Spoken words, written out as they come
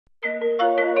Standing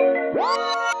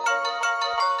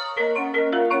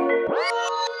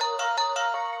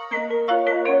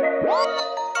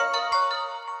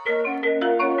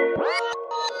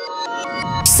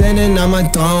on my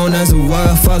throne as the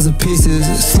world falls to pieces.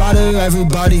 Slaughter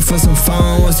everybody for some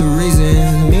fun, what's the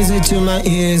reason? Music to my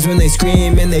ears when they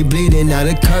scream and they bleeding. Not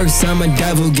a curse, I'm a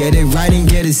devil, get it right and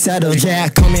get it settled. Yeah,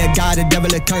 call me a god, a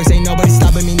devil, a curse. Ain't nobody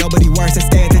stopping me, nobody worse. I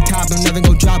stay at the top, I'm never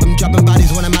gonna drop. I'm dropping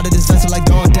bodies when I'm out of this vessel like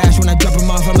DoorDash. When I drop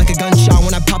them off, I'm like a gunshot.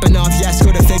 When I'm popping off, yeah,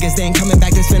 screw the figures. They ain't coming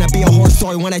back, this finna be a horror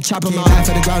story when I chop them off. Half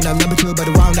of the ground up, number 2, but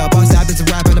a round up. All stop, it's a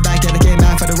rap in the back, yeah, I came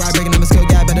back for the ride. Breaking, I'm a skill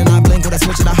guy, better not blink. When I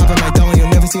switch it, I hop on my throne. You'll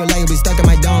never see a leg, you'll be stuck in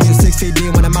my dome. You're 6 feet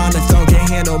deep when I'm on the throne. Can't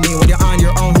handle me when you're on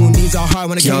your own. Who needs all hard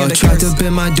when I can't get the curse? Yo, trapped up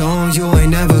in my dome, you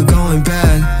ain't never going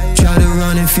back. Try to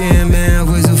run in fear, man,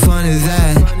 what's the fun of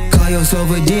that? Call yourself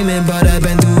a demon, but I've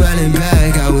been through hell and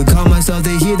back. I would call myself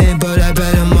the heathen, but I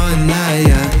bet I'm on that,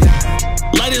 yeah.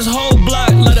 Light his whole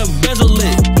block, let a bezel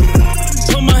it.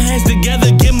 Put my hands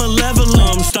together, get my level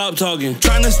on. Stop talking.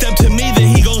 Trying to step to me,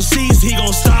 then he gon' cease, he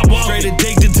gon' stop walking. Straight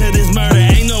addicted to this murder,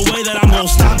 ain't no way that I'm gon'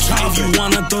 stop talking. If you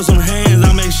wanna throw some hands,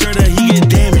 I'll make sure that he get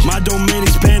damaged. My domain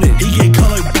expanded, he get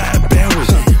colored by a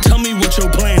bandwidth. Tell me what your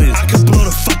plan is, I can blow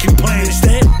the fucking planet.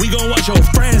 Instead, we gon' watch your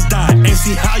friends die and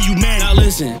see how you manage. Now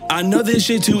listen, I know this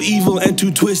shit too evil and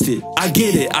too twisted. I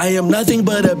get it, I am nothing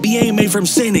but a being made from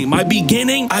sinning. My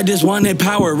beginning, I just wanted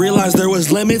power, realized there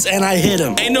was limits and I hit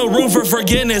him. Ain't no room for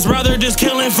forgiveness, rather just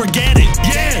kill and forget it.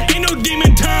 Yeah, ain't no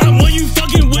demon time when you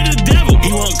fucking with a devil.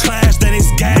 He want clash, then it's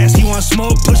gas. He want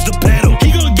smoke, push the pedal.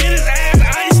 He gon' get his ass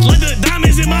iced like the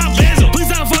diamonds in my